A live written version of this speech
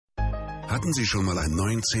Hatten Sie schon mal ein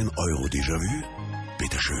 19-Euro-Déjà-vu?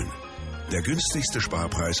 Bitteschön. Der günstigste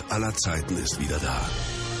Sparpreis aller Zeiten ist wieder da.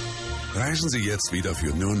 Reisen Sie jetzt wieder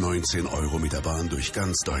für nur 19 Euro mit der Bahn durch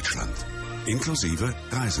ganz Deutschland. Inklusive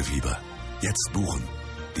Reisefieber. Jetzt buchen.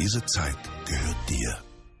 Diese Zeit gehört dir.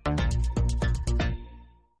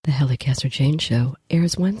 The Casser-Jayne Show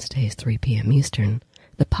airs Wednesdays, 3 p.m. Eastern.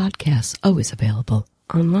 The podcast's always available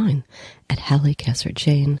online at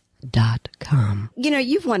Casser-Jayne.com. You know,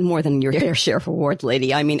 you've won more than your fair share of awards,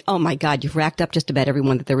 lady. I mean, oh my God, you've racked up just about every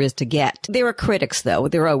one that there is to get. There are critics, though.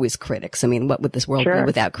 There are always critics. I mean, what would this world be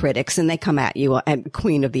without critics? And they come at you at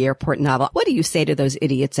Queen of the Airport novel. What do you say to those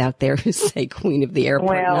idiots out there who say Queen of the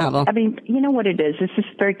Airport novel? I mean, you know what it is? It's just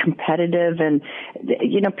very competitive, and,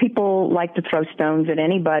 you know, people like to throw stones at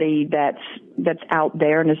anybody that's out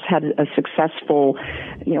there and has had a successful,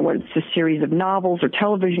 you know, whether it's a series of novels or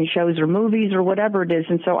television shows or movies or whatever it is.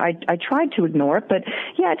 And so I tried to ignore it, but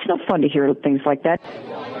yeah, it's no fun to hear things like that.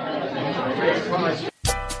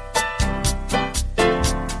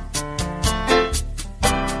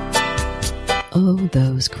 Oh,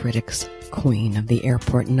 those critics. Queen of the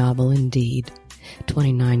Airport novel indeed.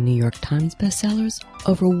 29 New York Times bestsellers,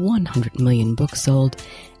 over 100 million books sold,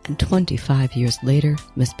 and 25 years later,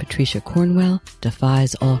 Miss Patricia Cornwell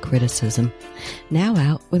defies all criticism. Now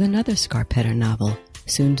out with another Scarpetta novel,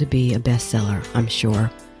 soon to be a bestseller, I'm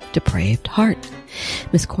sure. Depraved Heart.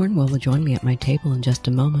 Miss Cornwell will join me at my table in just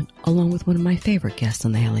a moment, along with one of my favorite guests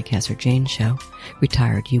on the Casser-Jayne Show,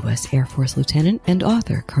 retired U.S. Air Force Lieutenant and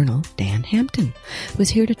author Colonel Dan Hampton, who is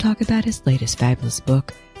here to talk about his latest fabulous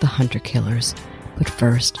book, The Hunter Killers. But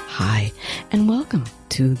first, hi, and welcome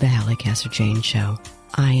to the Casser-Jayne Show.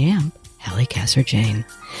 I am Casser-Jayne.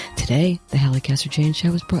 Today, the Casser-Jayne Show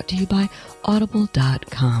is brought to you by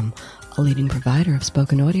Audible.com, a leading provider of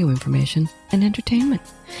spoken audio information and entertainment.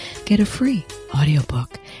 Get a free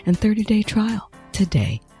audiobook and 30-day trial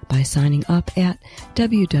today by signing up at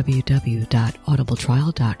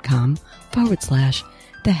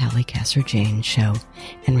www.audibletrial.com/The Casser-Jayne Show.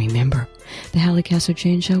 And remember, the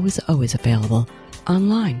Casser-Jayne Show is always available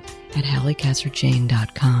online at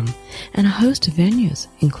Casser-Jayne.com and a host of venues,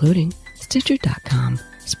 including Stitcher.com,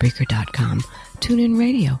 Spreaker.com, TuneIn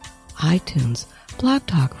Radio, iTunes, Blog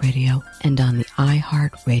Talk Radio, and on the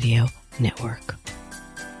iHeartRadio network.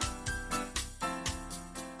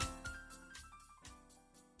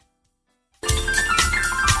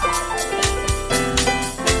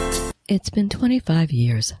 It's been 25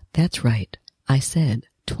 years. That's right. I said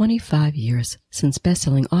 25 years since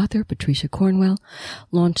best-selling author Patricia Cornwell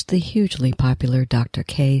launched the hugely popular Dr.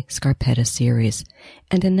 K. Scarpetta series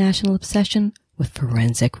and a national obsession with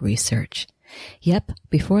forensic research. Yep,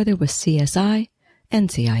 before there was CSI,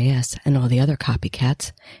 NCIS, and all the other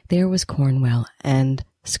copycats, there was Cornwell and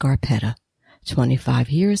Scarpetta. 25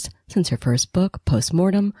 years since her first book,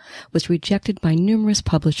 Postmortem, was rejected by numerous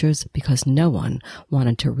publishers because no one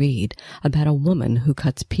wanted to read about a woman who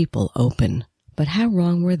cuts people open. But how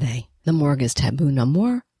wrong were they? The morgue is taboo no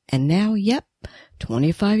more, and now, yep,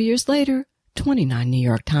 25 years later, 29 New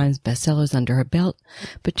York Times bestsellers under her belt,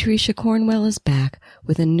 Patricia Cornwell is back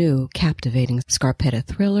with a new, captivating Scarpetta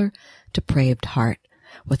thriller, Depraved Heart,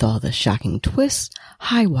 with all the shocking twists,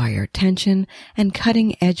 high-wire tension, and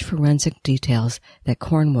cutting-edge forensic details that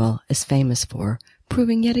Cornwell is famous for,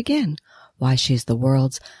 proving yet again why she's the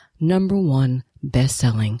world's #1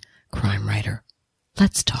 best-selling crime writer.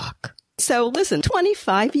 Let's talk. So listen,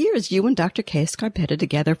 25 years, you and Dr. K. Scarpetta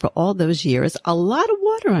together for all those years. A lot of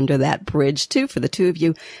water under that bridge, too, for the two of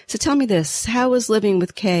you. So tell me this, how is living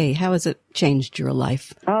with Kay? How has it changed your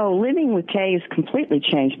life? Oh, living with Kay has completely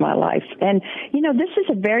changed my life. And, you know, this is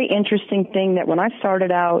a very interesting thing that when I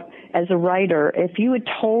started out as a writer, if you had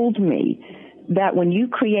told me that when you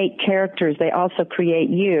create characters, they also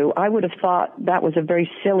create you, I would have thought that was a very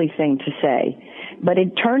silly thing to say. But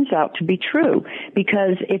it turns out to be true,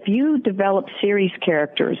 because if you develop series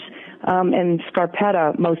characters, and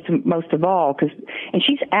Scarpetta most of all, and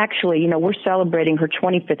she's actually, you know, we're celebrating her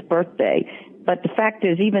 25th birthday. But the fact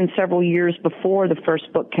is, even several years before the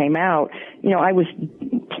first book came out, you know, I was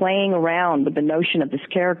playing around with the notion of this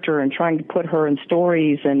character and trying to put her in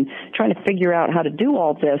stories and trying to figure out how to do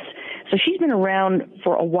all this. So she's been around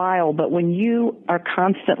for a while, but when you are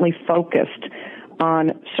constantly focused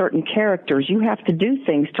on certain characters, you have to do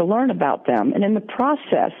things to learn about them. And in the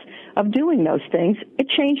process of doing those things, it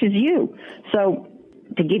changes you. So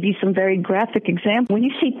to give you some very graphic examples, when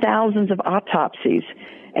you see thousands of autopsies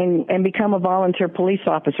and become a volunteer police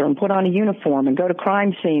officer and put on a uniform and go to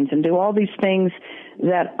crime scenes and do all these things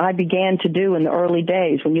that I began to do in the early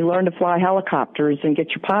days, when you learn to fly helicopters and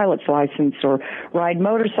get your pilot's license or ride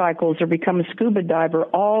motorcycles or become a scuba diver,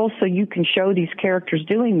 all so you can show these characters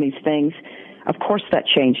doing these things, of course that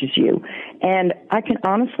changes you. And I can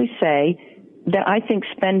honestly say that I think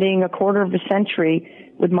spending a quarter of a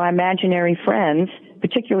century with my imaginary friends,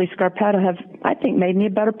 particularly Scarpetta, have, I think, made me a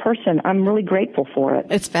better person. I'm really grateful for it.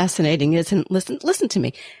 It's fascinating, isn't it? Listen to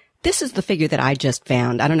me. This is the figure that I just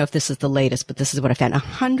found. I don't know if this is the latest, but this is what I found.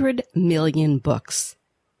 100 million books.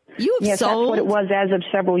 You have yes, sold? That's what it was as of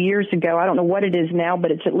several years ago. I don't know what it is now,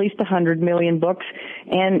 but it's at least 100 million books.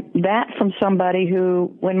 And that from somebody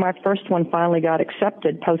who, when my first one finally got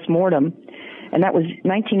accepted post-mortem, and that was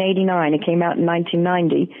 1989. It came out in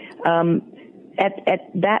 1990. At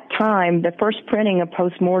that time, the first printing of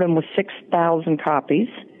Postmortem was 6,000 copies,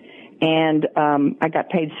 and I got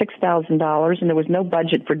paid $6,000, and there was no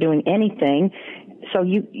budget for doing anything. So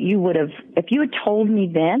you would have, if you had told me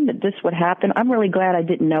then that this would happen, I'm really glad I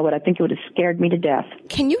didn't know it. I think it would have scared me to death.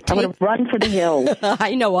 I would have run for the hills.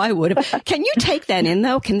 I know I would have. Can you take that in,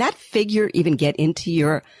 though? Can that figure even get into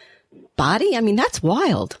your body? I mean, that's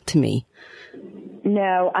wild to me.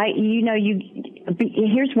 No,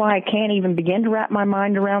 here's why I can't even begin to wrap my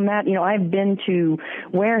mind around that. I've been to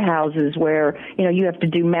warehouses where, you have to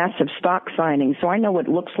do massive stock signings. So I know what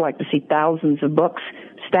it looks like to see thousands of books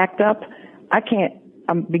stacked up. I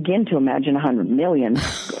can't begin to imagine 100 million.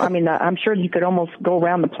 I mean, I'm sure you could almost go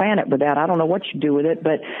around the planet with that. I don't know what you do with it,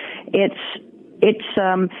 but it's,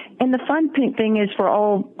 and the fun thing is for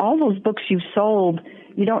all those books you've sold,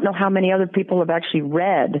 you don't know how many other people have actually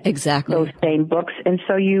read exactly those same books. And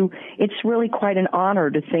so it's really quite an honor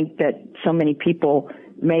to think that so many people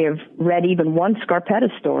may have read even one Scarpetta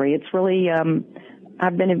story. It's really,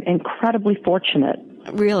 I've been incredibly fortunate.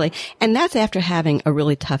 Really. And that's after having a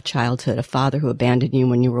really tough childhood, a father who abandoned you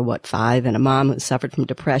when you were, 5, and a mom who suffered from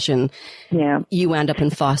depression. Yeah. You wound up in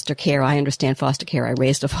foster care. I understand foster care. I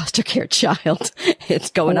raised a foster care child. It's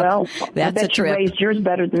going up. That's I bet a trip. You raised yours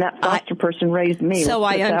better than that foster person raised me. So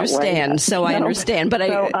I understand. I understand. But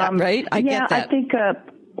right? I get that.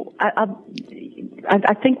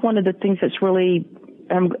 I think one of the things that's really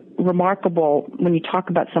remarkable when you talk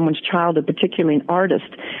about someone's childhood, particularly an artist,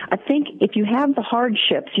 I think if you have the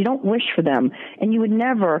hardships, you don't wish for them, and you would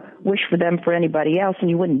never wish for them for anybody else, and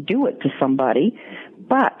you wouldn't do it to somebody.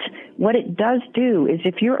 But what it does do is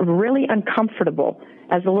if you're really uncomfortable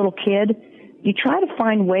as a little kid, you try to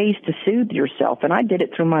find ways to soothe yourself, and I did it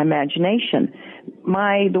through my imagination.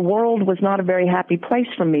 The world was not a very happy place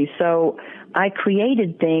for me, so I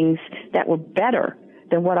created things that were better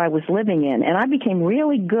than what I was living in. And I became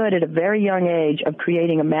really good at a very young age of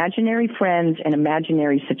creating imaginary friends and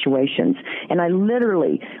imaginary situations. And I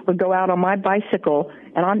literally would go out on my bicycle,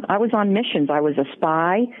 and I was on missions. I was a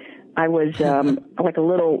spy. I was like a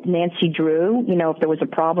little Nancy Drew. If there was a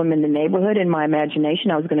problem in the neighborhood, in my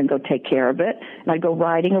imagination, I was going to go take care of it. And I'd go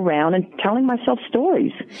riding around and telling myself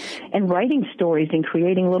stories and writing stories and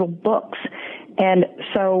creating little books. And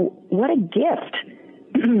so what a gift.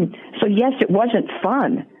 So yes, it wasn't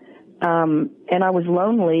fun. And I was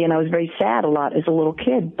lonely and I was very sad a lot as a little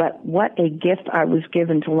kid, but what a gift I was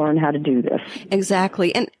given to learn how to do this.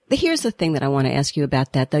 Exactly. And here's the thing that I want to ask you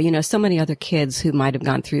about that, though. So many other kids who might have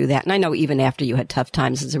gone through that, and I know even after you had tough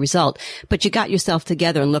times as a result, but you got yourself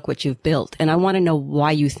together and look what you've built. And I want to know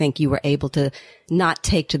why you think you were able to not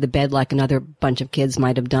take to the bed like another bunch of kids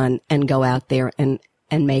might have done and go out there and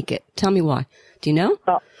make it. Tell me why. Do you know?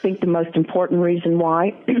 Well, I think the most important reason why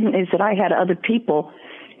is that I had other people,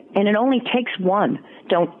 and it only takes one.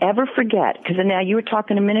 Don't ever forget, because now you were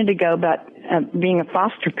talking a minute ago about being a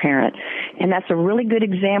foster parent, and that's a really good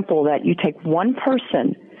example that you take one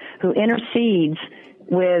person who intercedes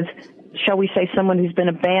with, shall we say, someone who's been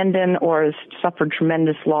abandoned or has suffered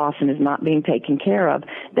tremendous loss and is not being taken care of.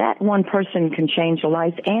 That one person can change a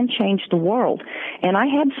life and change the world. And I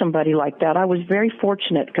had somebody like that. I was very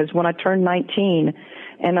fortunate because when I turned 19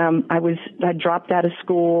 and I dropped out of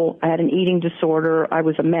school, I had an eating disorder, I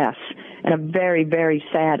was a mess and a very, very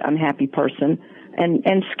sad, unhappy person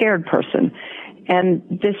and scared person.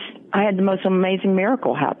 And I had the most amazing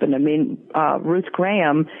miracle happen. I mean, Ruth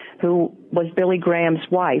Graham, who was Billy Graham's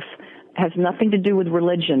wife, has nothing to do with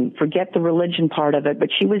religion. Forget the religion part of it, but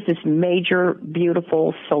she was this major,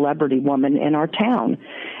 beautiful celebrity woman in our town.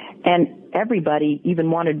 And everybody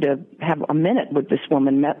even wanted to have a minute with this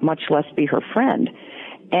woman, much less be her friend.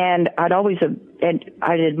 And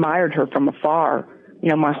I'd admired her from afar,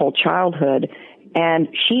 my whole childhood. And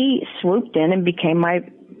she swooped in and became my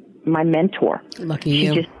mentor. Lucky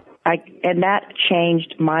you. And that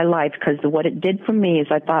changed my life, because what it did for me is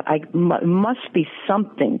I thought must be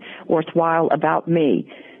something worthwhile about me,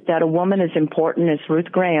 that a woman as important as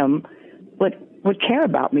Ruth Graham would care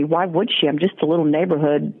about me. Why would she? I'm just a little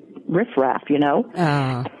neighborhood riffraff, you know?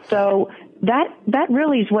 So that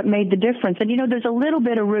really is what made the difference. And, you know, there's a little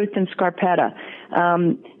bit of Ruth in Scarpetta.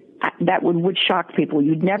 That would shock people.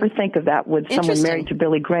 You'd never think of that with someone married to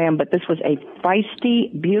Billy Graham, but this was a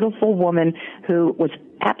feisty, beautiful woman who was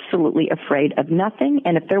absolutely afraid of nothing.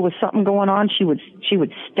 And if there was something going on, she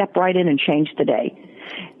would step right in and change the day.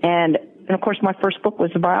 And of course, my first book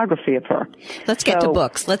was a biography of her. Let's get to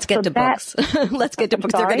books. Let's get to books. Let's get to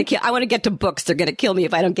books. They're going to kill. I want to get to books. They're going to kill me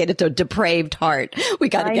if I don't get into Depraved Heart. We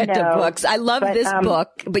got to get to books. I love this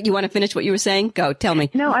book. But you want to finish what you were saying? Go. Tell me.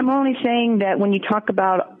 No, I'm only saying that when you talk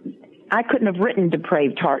about, I couldn't have written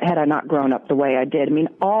Depraved Heart had I not grown up the way I did. I mean,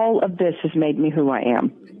 all of this has made me who I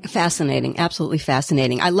am. Fascinating. Absolutely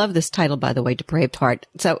fascinating. I love this title, by the way, Depraved Heart.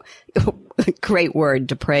 So, great word,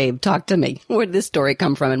 depraved. Talk to me. Where did this story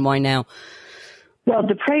come from and why now? Well,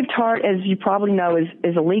 depraved heart, as you probably know,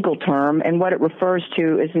 is a legal term, and what it refers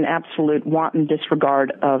to is an absolute wanton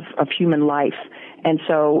disregard of human life. And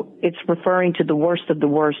so it's referring to the worst of the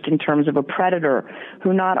worst in terms of a predator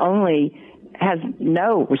who not only has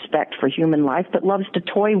no respect for human life, but loves to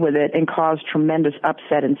toy with it and cause tremendous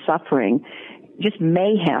upset and suffering, just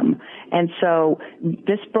mayhem. And so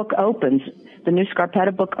this book opens, the new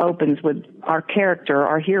Scarpetta book opens with our character,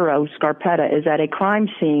 our hero, Scarpetta, is at a crime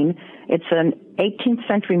scene. It's an 18th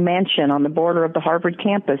century mansion on the border of the Harvard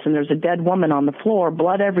campus, and there's a dead woman on the floor,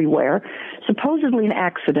 blood everywhere, supposedly an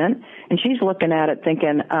accident, and she's looking at it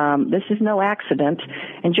thinking, this is no accident.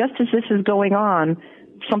 And just as this is going on,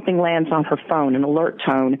 something lands on her phone, an alert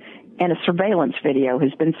tone, and a surveillance video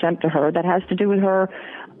has been sent to her that has to do with her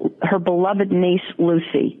beloved niece,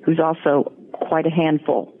 Lucy, who's also quite a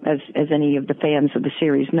handful, as any of the fans of the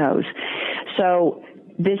series knows. So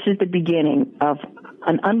this is the beginning of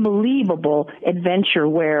an unbelievable adventure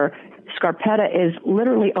where Scarpetta is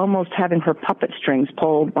literally almost having her puppet strings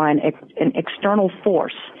pulled by an external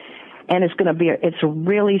force. And it's a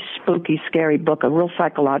really spooky, scary book, a real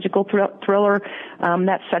psychological thriller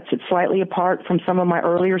that sets it slightly apart from some of my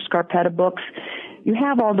earlier Scarpetta books. You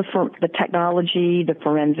have all the technology, the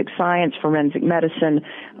forensic science, forensic medicine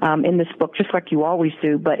in this book, just like you always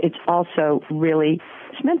do, but it's also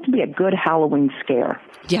it's meant to be a good Halloween scare.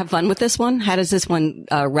 Do you have fun with this one? How does this one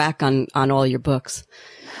rack on all your books?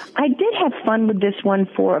 I did have fun with this one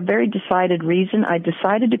for a very decided reason. I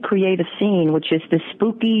decided to create a scene, which is this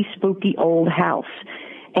spooky, spooky old house,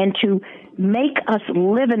 and to make us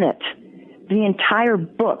live in it the entire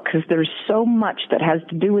book, because there's so much that has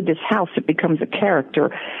to do with this house. It becomes a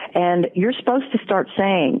character. And you're supposed to start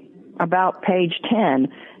saying, about page 10,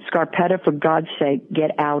 Scarpetta, for God's sake,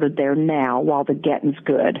 get out of there now while the getting's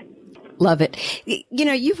good. Love it. You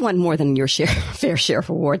know, you've won more than your fair share of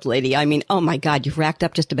awards, lady. I mean, oh my God, you've racked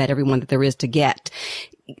up just about every one that there is to get.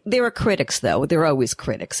 There are critics, though. There are always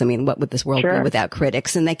critics. I mean, what would this world be without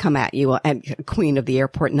critics? And they come at you, Queen of the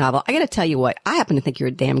Airport novel. I got to tell you what, I happen to think you're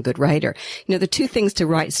a damn good writer. You know, the two things to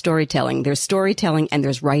write storytelling. There's storytelling and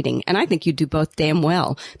there's writing. And I think you do both damn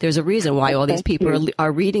well. There's a reason why all these people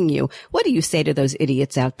are reading you. What do you say to those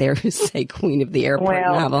idiots out there who say Queen of the Airport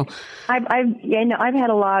novel? I've had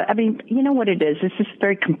a lot. I mean, you know what it is? It's just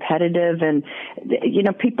very competitive, and you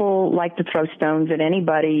know, people like to throw stones at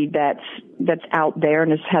anybody that's out there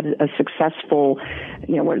and has had a successful,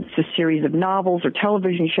 you know, whether it's a series of novels or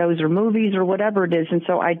television shows or movies or whatever it is. And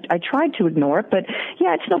so I tried to ignore it, but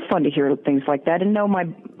yeah, it's no fun to hear things like that. And no,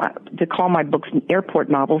 to call my books airport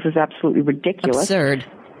novels is absolutely ridiculous. Absurd.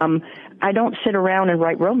 I don't sit around and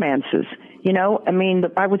write romances. You know, I mean,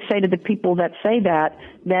 I would say to the people that say that,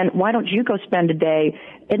 then why don't you go spend a day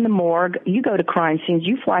in the morgue, you go to crime scenes,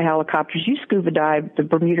 you fly helicopters, you scuba dive the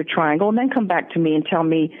Bermuda Triangle, and then come back to me and tell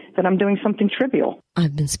me that I'm doing something trivial.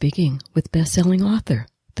 I've been speaking with best-selling author,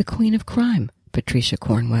 the Queen of Crime, Patricia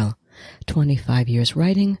Cornwell. 25 years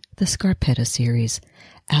writing the Scarpetta series,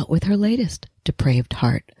 out with her latest, Depraved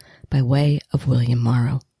Heart, by way of William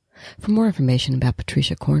Morrow. For more information about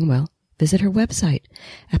Patricia Cornwell, visit her website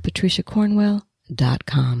at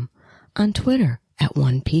patriciacornwell.com, on Twitter at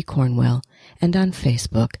 1pcornwell, and on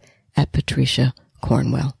Facebook at Patricia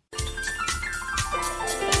Cornwell.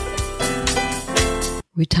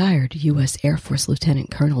 Retired U.S. Air Force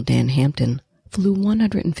Lieutenant Colonel Dan Hampton flew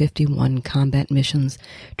 151 combat missions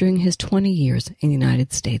during his 20 years in the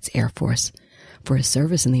United States Air Force. For his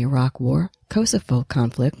service in the Iraq War, Kosovo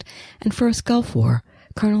conflict, and first Gulf War,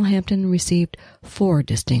 Colonel Hampton received 4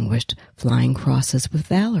 distinguished Flying Crosses with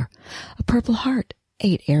Valor, a Purple Heart,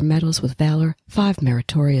 8 Air Medals with Valor, 5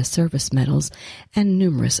 Meritorious Service Medals, and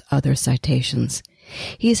numerous other citations.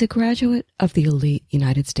 He is a graduate of the elite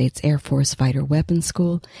United States Air Force Fighter Weapons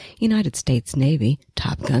School, United States Navy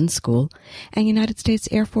Top Gun School, and United States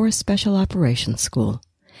Air Force Special Operations School.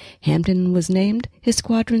 Hampton was named his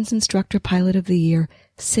squadron's Instructor Pilot of the Year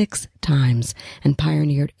 6 times and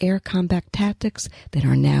pioneered air combat tactics that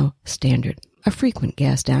are now standard. A frequent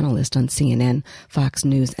guest analyst on CNN, Fox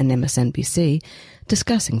News, and MSNBC,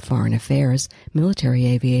 discussing foreign affairs, military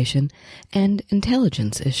aviation, and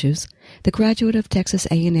intelligence issues, the graduate of Texas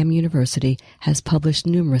A&M University has published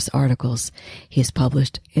numerous articles. He has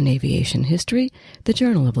published in Aviation History, the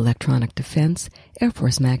Journal of Electronic Defense, Air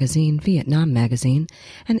Force Magazine, Vietnam Magazine,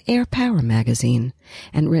 and Air Power Magazine,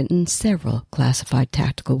 and written several classified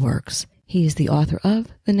tactical works. He is the author of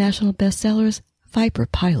the national bestsellers Viper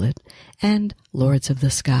Pilot, and Lords of the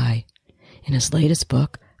Sky. In his latest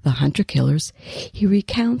book, The Hunter Killers, he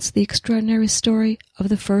recounts the extraordinary story of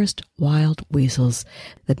the first Wild Weasels,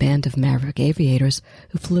 the band of maverick aviators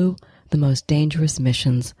who flew the most dangerous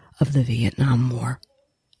missions of the Vietnam War.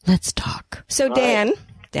 Let's talk. So, Dan,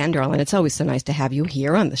 darling, it's always so nice to have you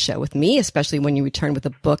here on the show with me, especially when you return with a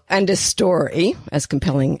book and a story as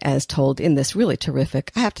compelling as told in this really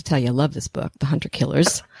terrific, I have to tell you, I love this book, The Hunter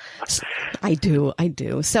Killers. I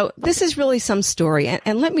do. So this is really some story.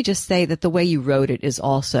 And let me just say that the way you wrote it is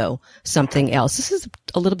also something else. This is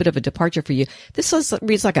a little bit of a departure for you. This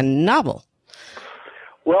reads like a novel.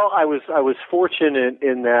 Well, I was fortunate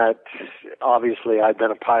in that obviously I've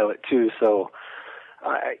been a pilot too, so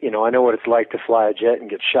I know what it's like to fly a jet and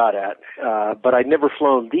get shot at. But I'd never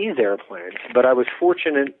flown these airplanes. But I was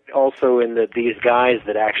fortunate also in that these guys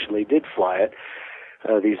that actually did fly it,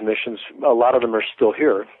 these missions, a lot of them are still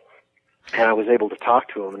here. And I was able to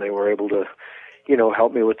talk to them, and they were able to,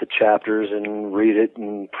 help me with the chapters and read it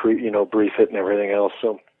and brief it and everything else.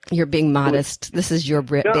 So you're being modest. This is your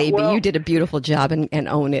baby. Well, you did a beautiful job and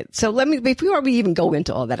own it. So before we even go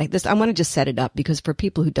into all that, I want to just set it up because for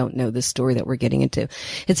people who don't know this story that we're getting into,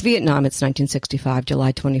 it's Vietnam. It's 1965,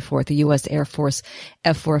 July 24th. The U.S. Air Force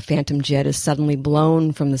F-4 Phantom jet is suddenly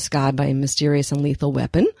blown from the sky by a mysterious and lethal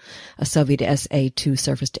weapon, a Soviet SA-2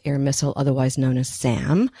 surface-to-air missile, otherwise known as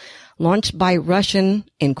SAM, launched by Russian,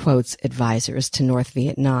 in quotes, advisors to North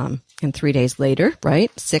Vietnam. And 3 days later, right,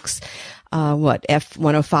 6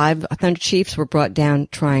 F-105 Thunder Chiefs were brought down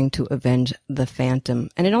trying to avenge the Phantom.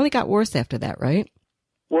 And it only got worse after that, right?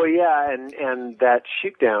 Well, yeah, and that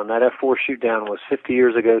shoot-down, that F-4 shoot-down was 50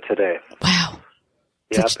 years ago today. Wow.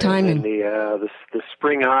 Yep, such timing. And the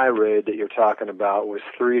Spring High raid that you're talking about was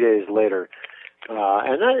 3 days later.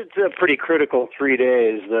 And that's a pretty critical 3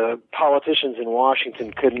 days. The politicians in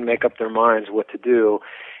Washington couldn't make up their minds what to do.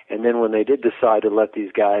 And then when they did decide to let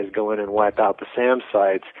these guys go in and wipe out the SAM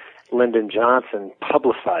sites, Lyndon Johnson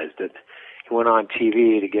publicized it. He went on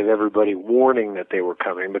TV to give everybody warning that they were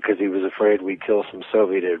coming because he was afraid we'd kill some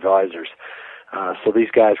Soviet advisors. So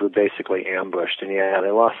these guys were basically ambushed. And yeah,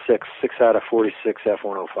 they lost 6 out of 46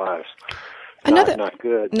 F-105s. Not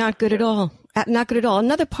good. Not good at all. Not good at all.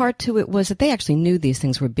 Another part to it was that they actually knew these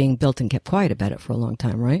things were being built and kept quiet about it for a long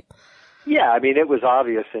time, right? Yeah, I mean, it was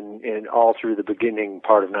obvious in all through the beginning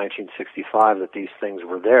part of 1965 that these things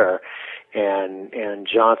were there, and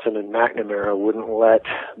Johnson and McNamara wouldn't let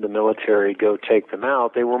the military go take them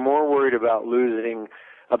out. They were more worried about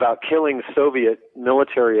killing Soviet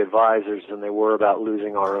military advisors than they were about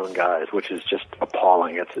losing our own guys, which is just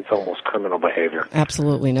appalling. It's almost criminal behavior.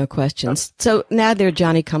 Absolutely, no questions. So now they're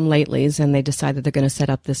Johnny-come-latelys, and they decide that they're going to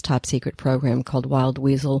set up this top-secret program called Wild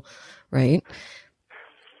Weasel, right?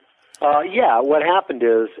 Yeah, what happened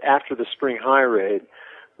is after the Spring High raid,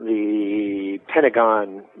 the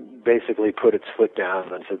Pentagon basically put its foot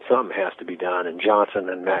down and said something has to be done, and Johnson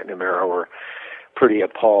and McNamara were pretty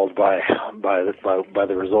appalled by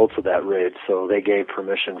the results of that raid, so they gave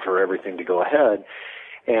permission for everything to go ahead.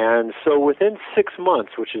 And so within 6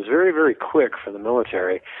 months, which is very, very quick for the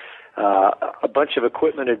military, a bunch of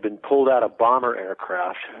equipment had been pulled out of bomber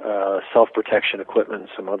aircraft, self-protection equipment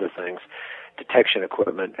and some other things, detection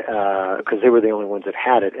equipment, because they were the only ones that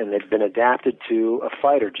had it, and they'd been adapted to a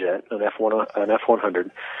fighter jet, an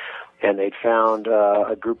F-100, and they'd found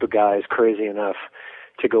a group of guys crazy enough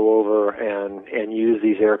to go over and use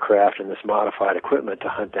these aircraft and this modified equipment to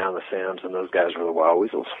hunt down the SAMs, and those guys were the Wild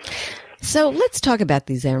Weasels. So let's talk about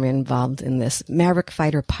these airmen involved in this. Maverick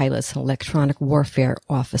fighter pilots and electronic warfare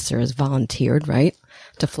officers volunteered, right,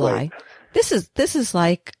 to fly. Right. This is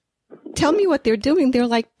like, tell me what they're doing. They're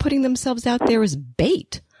like putting themselves out there as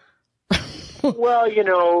bait. Well,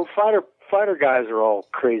 fighter guys are all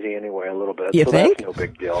crazy anyway a little bit, You so think? That's no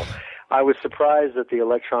big deal. I was surprised that the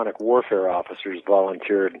electronic warfare officers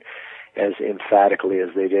volunteered as emphatically as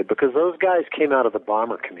they did, because those guys came out of the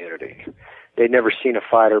bomber community. They'd never seen a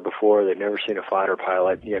fighter before. They'd never seen a fighter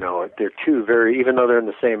pilot. You know, they're two very, even though they're in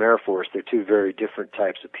the same Air Force, they're two very different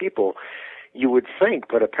types of people. You would think,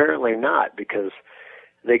 but apparently not, because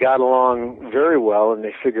they got along very well and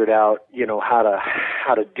they figured out, you know, how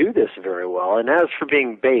to do this very well. And as for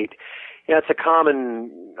being bait, yeah, it's a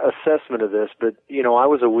common assessment of this, but, you know, I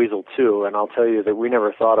was a weasel too, and I'll tell you that we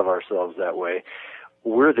never thought of ourselves that way.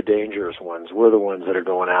 We're the dangerous ones. We're the ones that are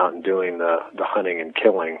going out and doing the hunting and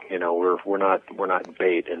killing. You know, we're not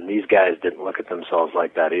bait. And these guys didn't look at themselves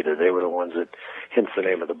like that either. They were the ones that, hence the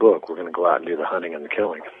name of the book, we're going to go out and do the hunting and the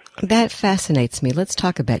killing. That fascinates me. Let's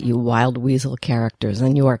talk about you wild weasel characters.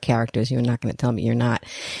 And you are characters. You're not going to tell me you're not.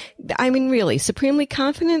 I mean, really, supremely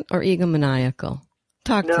confident or egomaniacal?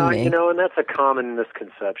 Talk to me. No, you know, and that's a common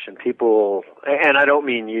misconception. People, and I don't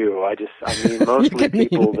mean you. I mean mostly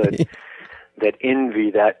people that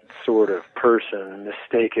envy that sort of person,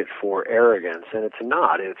 mistake it for arrogance, and it's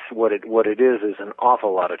not. It's what it is an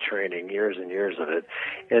awful lot of training, years and years of it,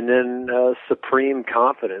 and then supreme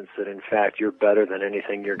confidence that in fact you're better than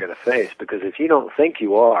anything you're going to face. Because if you don't think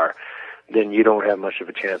you are, then you don't have much of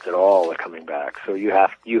a chance at all of coming back. So you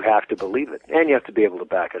have to believe it, and you have to be able to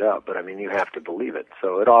back it up. But I mean, you have to believe it.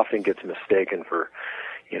 So it often gets mistaken for,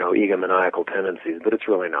 you know, egomaniacal tendencies, but it's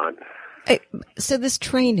really not. So this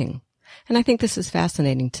training. And I think this is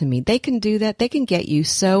fascinating to me. They can do that. They can get you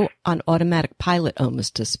so on automatic pilot,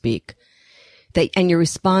 almost to speak. And your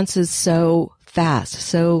response is so fast,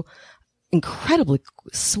 so incredibly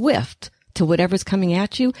swift to whatever's coming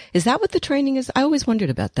at you. Is that what the training is? I always wondered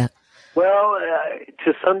about that. Well,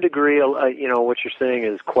 to some degree, you know, what you're saying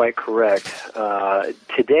is quite correct,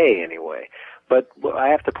 today anyway. But I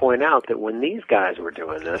have to point out that when these guys were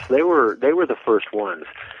doing this, they were the first ones.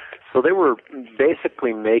 So they were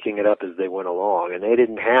basically making it up as they went along, and they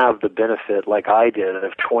didn't have the benefit like I did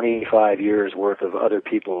of 25 years worth of other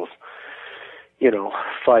people's, you know,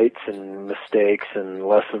 fights and mistakes and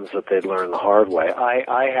lessons that they'd learned the hard way.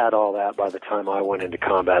 I had all that by the time I went into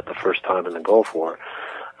combat the first time in the Gulf War.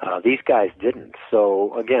 These guys didn't.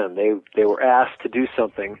 So again, they were asked to do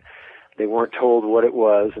something. They weren't told what it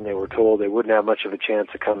was, and they were told they wouldn't have much of a chance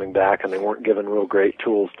of coming back, and they weren't given real great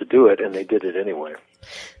tools to do it, and they did it anyway.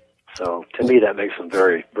 So to me, that makes them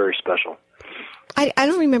very, very special. I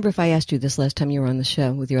don't remember if I asked you this last time you were on the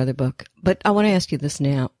show with your other book, but I want to ask you this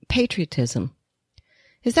now. Patriotism.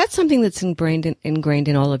 Is that something that's ingrained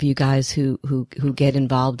in all of you guys who get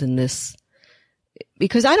involved in this?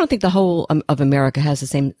 Because I don't think the whole of America has the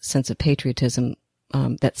same sense of patriotism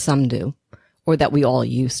that some do, or that we all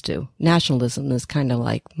used to. Nationalism is kind of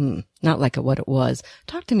like, not like what it was.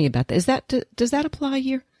 Talk to me about that. Does that apply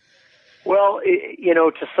here? Well, you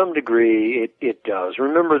know, to some degree, it does.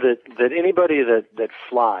 Remember that anybody that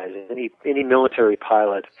flies, any military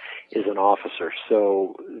pilot is an officer,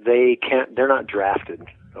 so they're not drafted,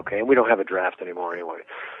 okay? And we don't have a draft anymore anyway.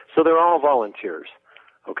 So they're all volunteers,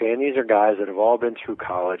 okay? And these are guys that have all been through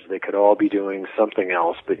college. They could all be doing something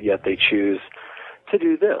else, but yet they choose to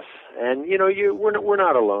do this. And, you know, we're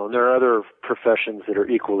not alone. There are other professions that are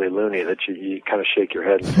equally loony that you kind of shake your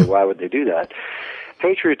head and say, why would they do that?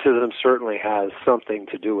 Patriotism certainly has something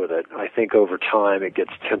to do with it. I think over time it gets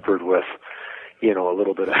tempered with, you know, a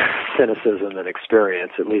little bit of cynicism and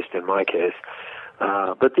experience, at least in my case.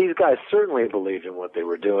 But these guys certainly believed in what they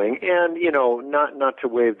were doing. And, you know, not to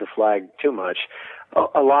wave the flag too much,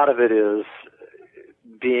 a lot of it is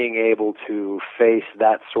being able to face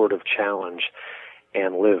that sort of challenge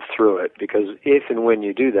and live through it, because if and when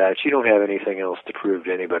you do that, you don't have anything else to prove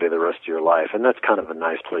to anybody the rest of your life, and that's kind of a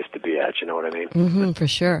nice place to be at, you know what I mean? Mm-hmm, for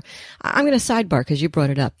sure. I'm going to sidebar, because you brought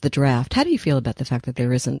it up, the draft. How do you feel about the fact that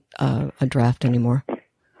there isn't a draft anymore?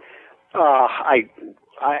 I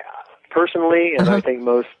personally, and I think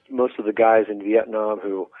most of the guys in Vietnam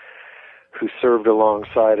who served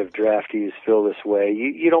alongside of draftees feel this way.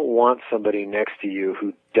 You don't want somebody next to you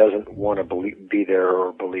who doesn't want to be there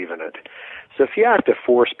or believe in it. So if you have to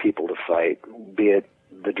force people to fight, be it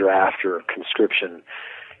the draft or conscription,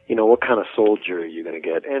 you know, what kind of soldier are you going to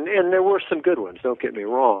get? And there were some good ones, don't get me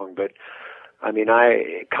wrong, but I mean,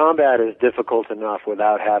 combat is difficult enough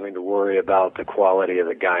without having to worry about the quality of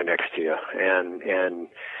the guy next to you.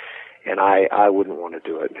 And I wouldn't want to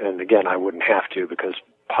do it. And again, I wouldn't have to, because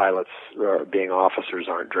pilots being officers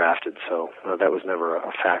aren't drafted. So that was never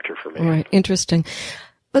a factor for me. All right. Interesting.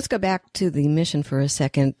 Let's go back to the mission for a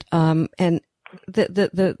second. And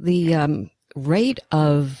the rate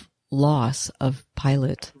of loss of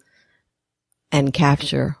pilot and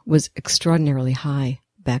capture was extraordinarily high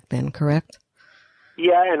back then, correct?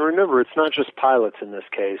 Yeah, and remember, it's not just pilots in this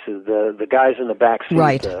case. The guys in the back seat,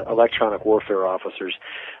 right. The electronic warfare officers.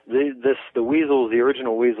 The Weasels, the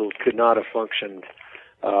original Weasels, could not have functioned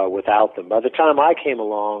without them. By the time I came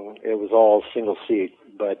along, it was all single seat,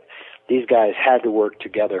 but these guys had to work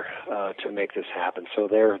together to make this happen. So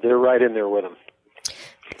they're right in there with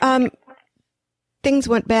them. Things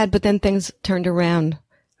went bad, but then things turned around.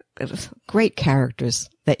 Great characters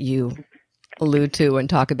that you allude to and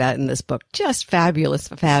talk about in this book. Just fabulous,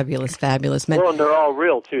 fabulous, fabulous men. Well, and they're all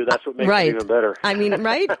real, too. That's what makes right. it even better. I mean,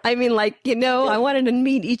 right? I mean, like, I wanted to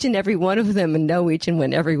meet each and every one of them and know each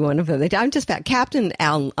and every one of them. I'm just Captain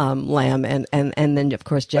Al Lamb and then, of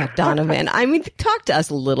course, Jack Donovan. I mean, talk to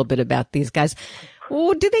us a little bit about these guys.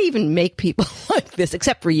 Well, do they even make people like this,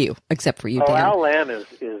 except for you, Dan? Al Lamb is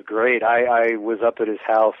great. I was up at his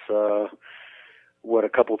house, a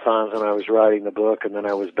couple times when I was writing the book, and then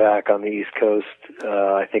I was back on the East Coast,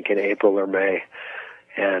 I think in April or May,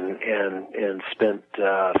 and spent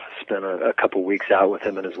a couple weeks out with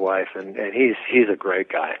him and his wife, and he's a great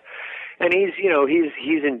guy, and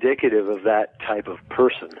he's indicative of that type of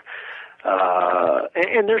person.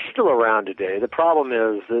 And they're still around today. The problem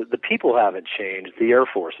is the people haven't changed. The Air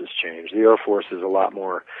Force has changed. The Air Force is a lot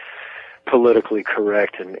more politically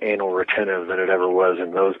correct and anal retentive than it ever was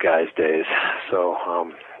in those guys' days. So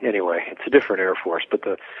anyway, it's a different Air Force, but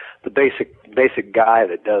the basic guy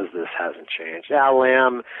that does this hasn't changed. Al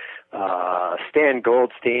Lamb, Stan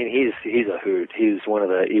Goldstein, he's a hoot. He's one of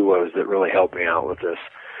the EWOs that really helped me out with this.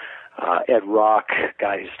 Ed Rock,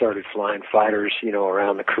 guy who started flying fighters,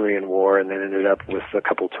 around the Korean War and then ended up with a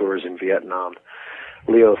couple tours in Vietnam.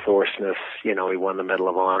 Leo Thorsness, he won the Medal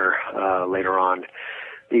of Honor later on.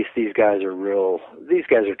 These guys are real. These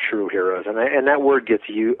guys are true heroes, and that word gets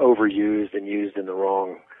overused and used in the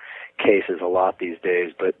wrong cases a lot these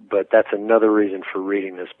days. But that's another reason for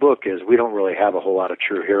reading this book is we don't really have a whole lot of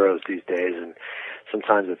true heroes these days, and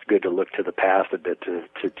sometimes it's good to look to the past a bit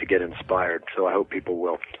to get inspired. So I hope people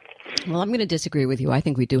will. Well, I'm going to disagree with you. I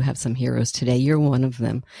think we do have some heroes today. You're one of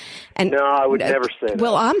them. And no, I would never say that.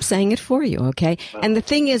 Well, I'm saying it for you, okay? And the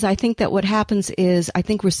thing is, I think that what happens is, I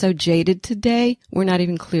think we're so jaded today, we're not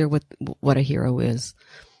even clear what a hero is.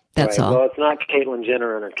 That's right. all. Well, it's not Caitlyn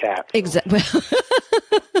Jenner and her cat. So. Exactly.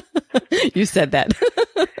 You said that.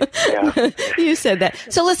 Yeah. You said that.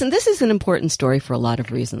 So listen, this is an important story for a lot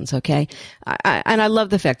of reasons, okay? And I love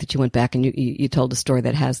the fact that you went back and you told a story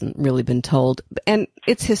that hasn't really been told. And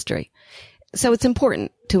it's history. So it's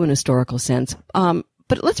important to an historical sense.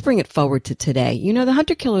 But let's bring it forward to today. The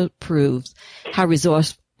hunter-killer proves how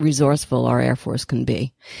resourceful our Air Force can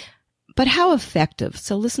be. But how effective?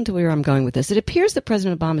 So listen to where I'm going with this. It appears that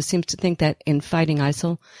President Obama seems to think that in fighting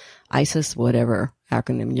ISIS, whatever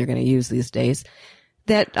acronym you're going to use these days,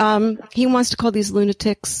 that he wants to call these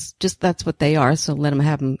lunatics, just that's what they are, so let him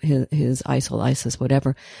have his ISIL, ISIS,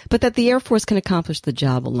 whatever, but that the Air Force can accomplish the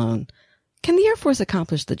job alone. Can the Air Force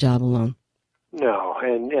accomplish the job alone? No,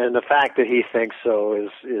 and the fact that he thinks so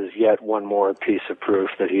is yet one more piece of proof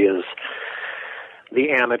that he is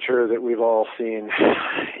the amateur that we've all seen,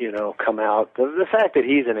 come out. The fact that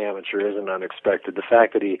he's an amateur isn't unexpected. The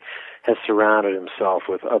fact that he has surrounded himself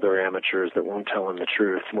with other amateurs that won't tell him the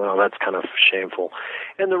truth, well, that's kind of shameful.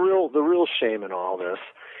 And the real shame in all this,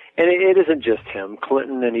 and it isn't just him.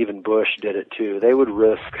 Clinton and even Bush did it too. They would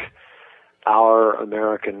risk our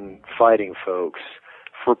American fighting folks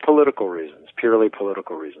for political reasons, purely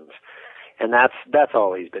political reasons. And that's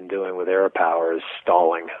all he's been doing with air power is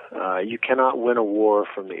stalling. You cannot win a war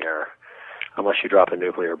from the air unless you drop a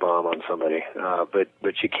nuclear bomb on somebody. But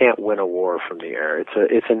you can't win a war from the air.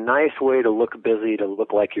 It's a nice way to look busy, to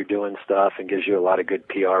look like you're doing stuff, and gives you a lot of good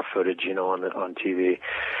PR footage, on TV.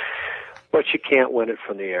 But you can't win it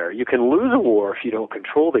from the air. You can lose a war if you don't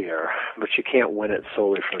control the air, but you can't win it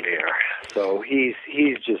solely from the air. So he's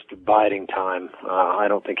just biding time. I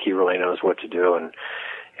don't think he really knows what to do,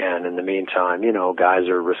 and in the meantime, guys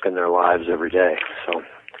are risking their lives every day. So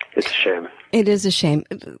it's a shame. It is a shame.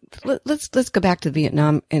 Let's go back to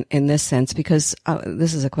Vietnam in this sense, because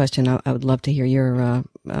this is a question I would love to hear your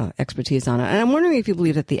expertise on it. And I'm wondering if you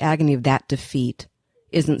believe that the agony of that defeat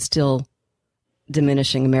isn't still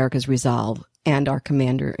diminishing America's resolve and our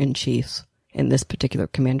commander-in-chief's, in this particular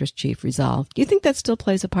commander's-chief, resolve. Do you think that still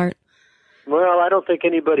plays a part? Well, I don't think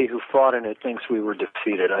anybody who fought in it thinks we were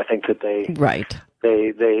defeated. I think that they... Right.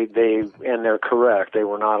 They, and they're correct. They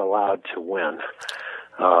were not allowed to win,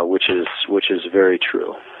 which is very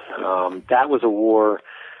true. That was a war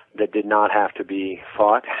that did not have to be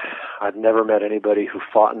fought. I've never met anybody who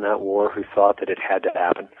fought in that war who thought that it had to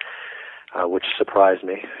happen. which surprised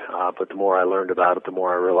me. But the more I learned about it, the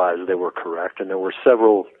more I realized they were correct. And there were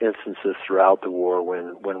several instances throughout the war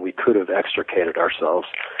when we could have extricated ourselves.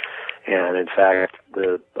 And in fact,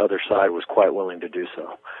 the other side was quite willing to do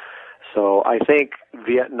so. So I think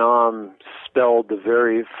Vietnam spelled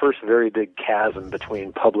the first very big chasm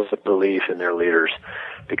between public belief in their leaders.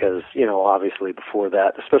 Because, obviously before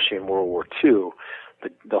that, especially in World War II,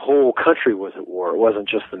 the whole country was at war. It wasn't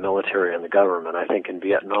just the military and the government. I think in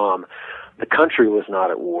Vietnam, the country was not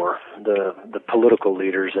at war. The political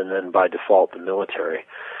leaders, and then by default the military,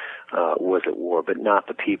 was at war, but not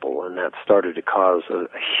the people, and that started to cause a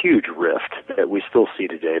huge rift that we still see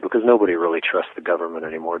today, because nobody really trusts the government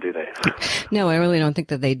anymore, do they? No, I really don't think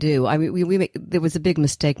that they do. I mean, there was a big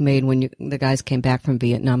mistake made when the guys came back from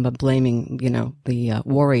Vietnam by blaming, the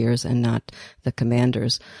warriors and not the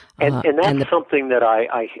commanders. And that's something that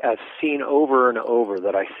I've seen over and over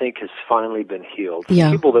that I think has finally been healed. Yeah.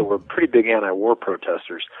 People that were pretty big anti-war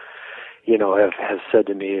protesters, have said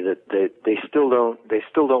to me that they still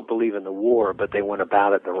don't believe in the war, but they went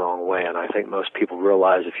about it the wrong way. And I think most people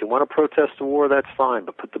realize if you want to protest the war, that's fine,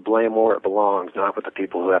 but put the blame where it belongs, not with the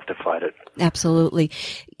people who have to fight it. Absolutely.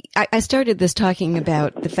 I started this talking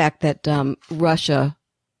about the fact that Russia,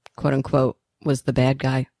 quote unquote, was the bad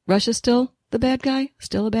guy. Russia's still the bad guy?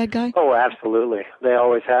 Still a bad guy? Oh, absolutely. They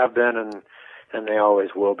always have been, and they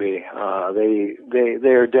always will be. They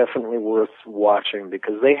are definitely worth watching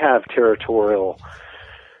because they have territorial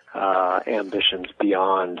ambitions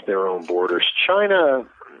beyond their own borders. China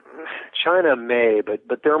may, but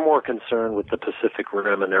they're more concerned with the Pacific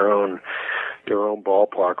Rim and their own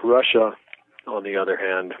ballpark. Russia, on the other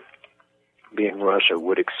hand, being Russia,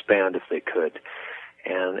 would expand if they could.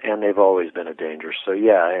 And they've always been a danger. So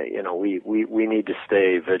yeah, we need to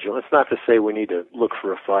stay vigilant. It's not to say we need to look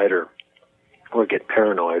for a fight or get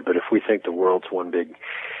paranoid, but if we think the world's one big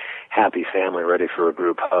happy family ready for a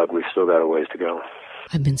group hug, we've still got a ways to go.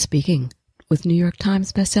 I've been speaking with New York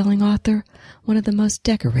Times bestselling author, one of the most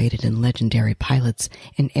decorated and legendary pilots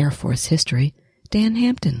in Air Force history, Dan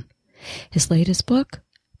Hampton. His latest book,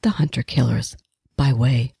 The Hunter Killers, by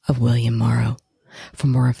way of William Morrow. For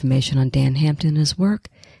more information on Dan Hampton and his work,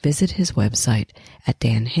 visit his website at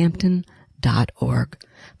danhampton.org.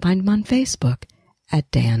 Find him on Facebook at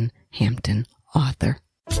Dan Hampton Author.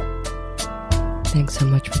 Thanks so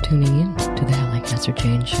much for tuning in to the Hallie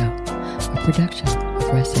Casser-Jayne Show, a production of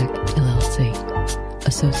Resec LLC.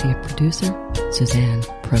 Associate producer, Suzanne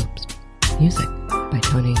Probst. Music by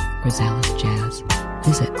Tony Rosales Jazz.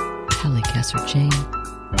 Visit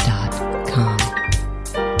HallieCasserJayne.com.